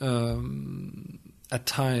things at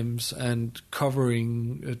times and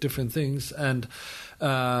covering different things, and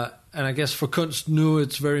I guess for Kunsten.nu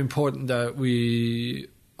it's very important that we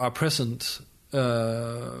are present in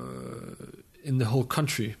the whole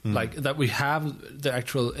country, like that we have the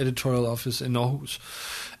actual editorial office in Aarhus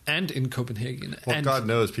and in Copenhagen. Well, and God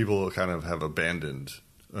knows people kind of have abandoned.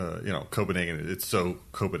 Copenhagen. It's so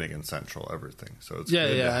Copenhagen central, everything. So it's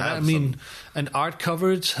good to have I mean, and art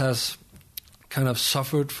coverage has kind of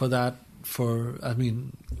suffered for that.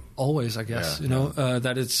 Always, I guess.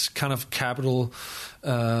 That it's kind of capital,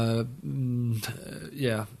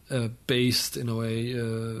 based in a way.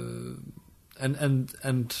 And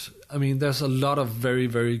I mean, there's a lot of very,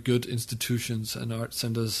 very good institutions and art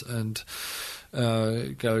centers and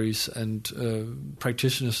galleries and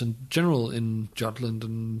practitioners in general in Jutland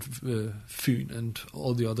and Fyn and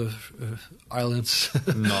all the other islands.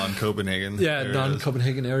 Non-Copenhagen areas.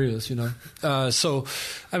 Non-Copenhagen areas, So,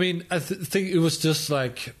 I mean, I think it was just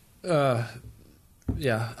like, an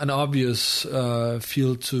obvious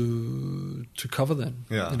field to cover then,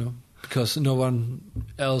 because no one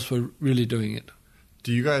else were really doing it.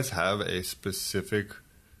 Do you guys have a specific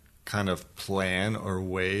kind of plan or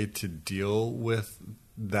way to deal with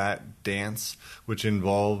that dance, which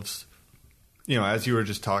involves, as you were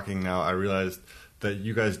just talking now, I realized that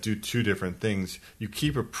you guys do two different things. You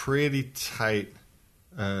keep a pretty tight,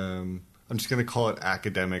 I'm just going to call it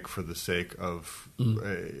academic for the sake of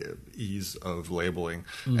ease of labeling,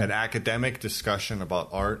 an academic discussion about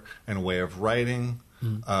art and way of writing,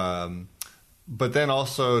 but then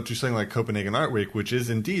also to something like Copenhagen Art Week, which is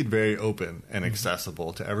indeed very open and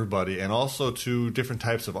accessible to everybody, and also to different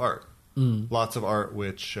types of art. Lots of art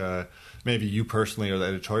which maybe you personally or the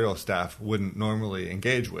editorial staff wouldn't normally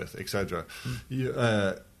engage with, etc.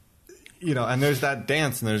 And there's that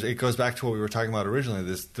dance, and it goes back to what we were talking about originally.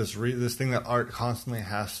 This thing that art constantly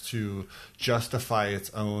has to justify its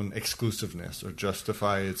own exclusiveness or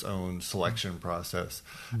justify its own selection process,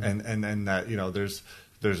 and that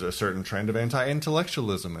there's a certain trend of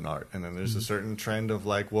anti-intellectualism in art, and then there's a certain trend of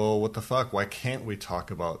like, well, what the fuck? Why can't we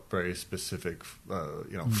talk about very specific,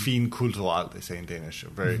 finkulturelt, they say in Danish, a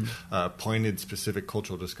very pointed, specific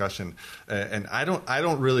cultural discussion? And I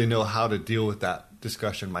don't really know how to deal with that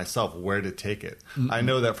discussion myself, where to take it. I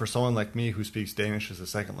know that for someone like me who speaks Danish as a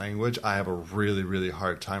second language, I have a really, really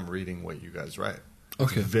hard time reading what you guys write.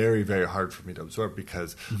 Okay. It's very, very hard for me to absorb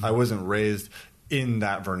because I wasn't raised in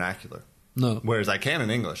that vernacular. No. Whereas I can in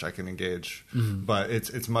English, I can engage, but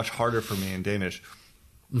it's much harder for me in Danish.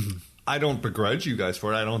 I don't begrudge you guys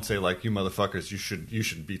for it. I don't say like, you motherfuckers, you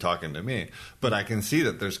should be talking to me. But I can see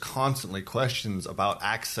that there's constantly questions about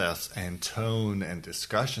access and tone and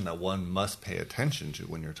discussion that one must pay attention to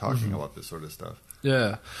when you're talking about this sort of stuff.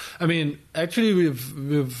 Yeah, I mean, actually,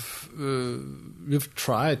 we've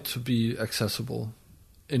tried to be accessible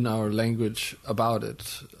in our language about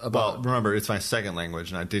it. Well, remember, it's my second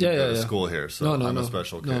language, and I didn't go to school here, so I'm a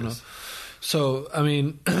special case. No. So, I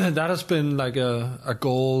mean, that has been like a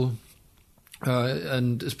goal,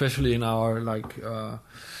 and especially in our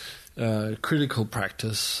critical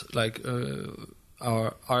practice, like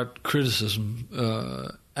our art criticism,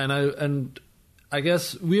 and I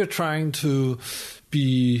guess we are trying to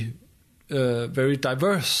be very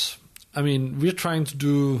diverse. I mean, we're trying to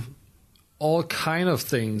do all kind of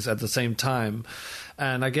things at the same time,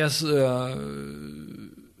 and I guess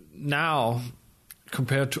now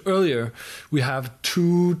compared to earlier, we have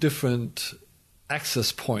two different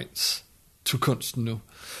access points to Kunsten.nu.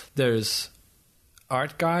 There is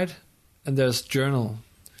art guide and there's journal,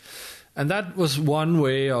 and that was one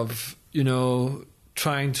way of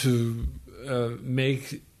trying to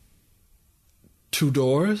make two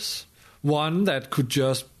doors. One that could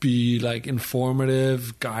just be like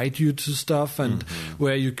informative, guide you to stuff, and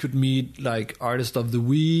where you could meet like artist of the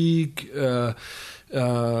week, and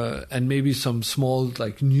maybe some small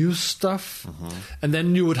like news stuff. And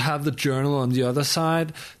then you would have the journal on the other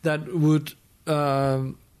side that would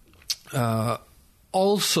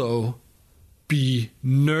also be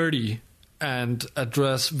nerdy and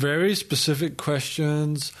address very specific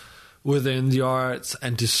questions within the arts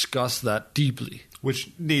and discuss that deeply.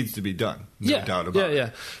 which needs to be done, no doubt about it.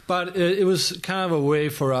 Yeah. But it was kind of a way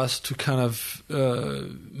for us to kind of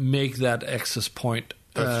make that access point.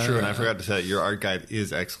 That's true, and I forgot to say that your art guide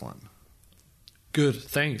is excellent. Good,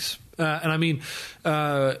 thanks. And I mean,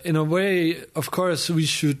 in a way, of course, we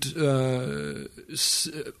should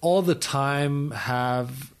all the time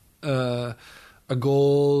have a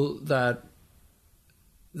goal that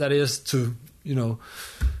is to,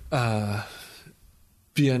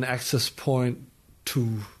 be an access point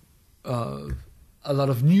to a lot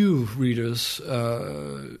of new readers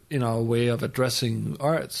in our way of addressing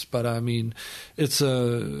arts. But I mean, it's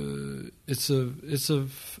a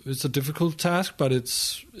difficult task, but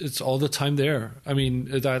it's all the time there. I mean,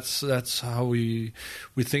 that's how we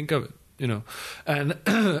think of it. And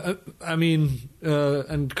I mean,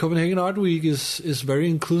 and Copenhagen Art Week is very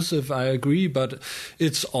inclusive. I agree, but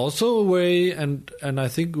it's also a way, and I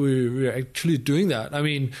think we're actually doing that. I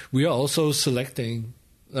mean, we are also selecting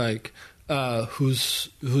like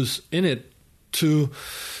who's in it to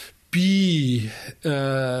be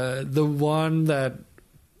the one that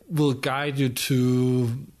will guide you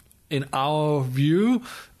to, in our view,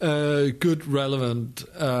 good, relevant.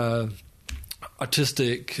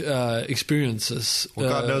 Artistic experiences. Well,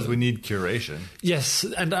 God knows we need curation. Yes,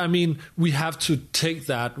 and I mean, we have to take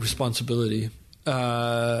that responsibility.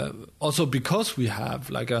 Also because we have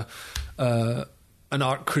like an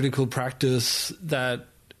art critical practice that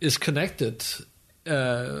is connected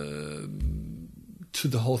to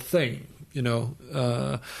the whole thing,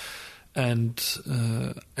 and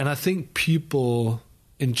I think people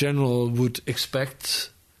in general would expect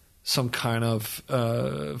some kind of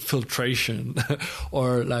filtration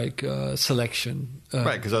or like selection.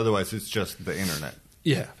 Right, because otherwise it's just the internet.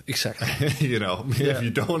 Yeah, exactly. If you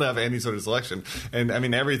don't have any sort of selection. And I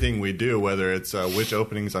mean, everything we do, whether it's which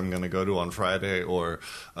openings I'm going to go to on Friday or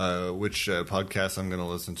which podcasts I'm going to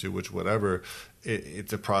listen to, which whatever,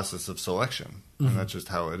 it's a process of selection. Mm-hmm. And that's just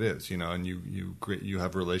how it is, and you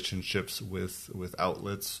have relationships with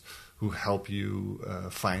outlets who help you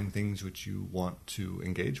find things which you want to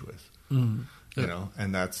engage with, and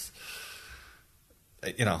that's,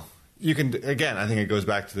 you can, again, I think it goes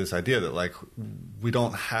back to this idea that like, we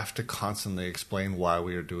don't have to constantly explain why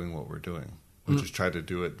we are doing what we're doing. We just try to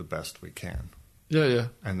do it the best we can. Yeah.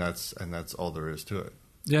 And that's all there is to it.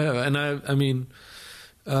 Yeah. And I mean,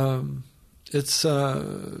 it's,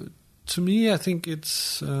 to me, I think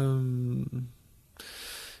it's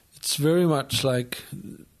very much like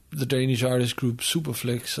the Danish artist group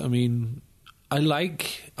Superflex. I mean, I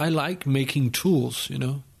like making tools,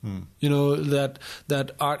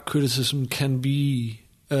 that art criticism can be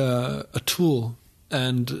a tool,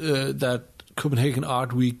 and that Copenhagen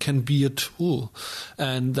Art Week can be a tool,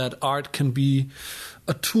 and that art can be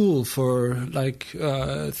a tool for like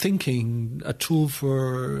thinking, a tool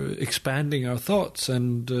for expanding our thoughts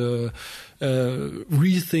and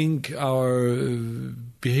rethink our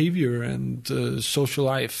behavior and social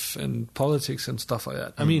life and politics and stuff like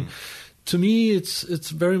that. I mean, to me, it's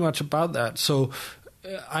very much about that. So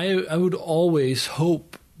I would always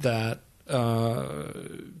hope that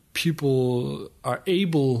people are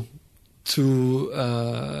able to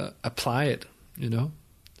apply it,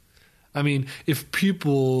 I mean, if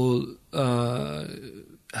people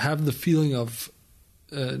have the feeling of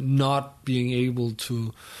not being able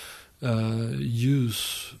to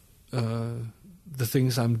use the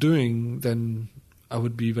things I'm doing, then I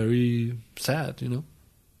would be very sad,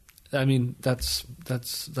 I mean, that's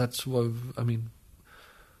what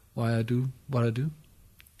why I do what I do.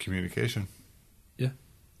 Communication. Yeah.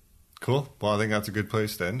 Cool. Well, I think that's a good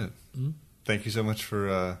place to end it. Mm-hmm. Thank you so much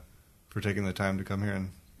for taking the time to come here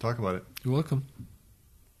and talk about it. You're welcome.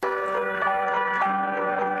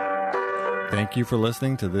 Thank you for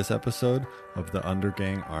listening to this episode of the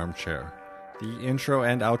Undergang Armchair. The intro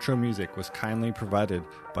and outro music was kindly provided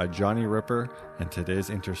by Johnny Ripper, and today's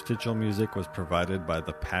interstitial music was provided by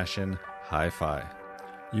The Passion Hi-Fi.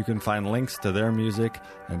 You can find links to their music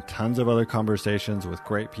and tons of other conversations with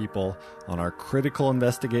great people on our critical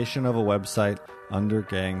investigation of a website,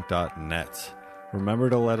 undergang.net. Remember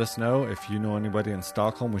to let us know if you know anybody in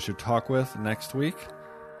Stockholm we should talk with next week.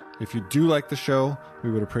 If you do like the show,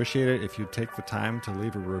 we would appreciate it if you'd take the time to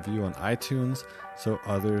leave a review on iTunes so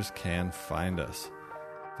others can find us.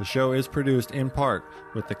 The show is produced in part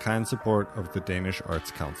with the kind support of the Danish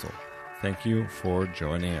Arts Council. Thank you for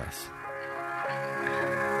joining us.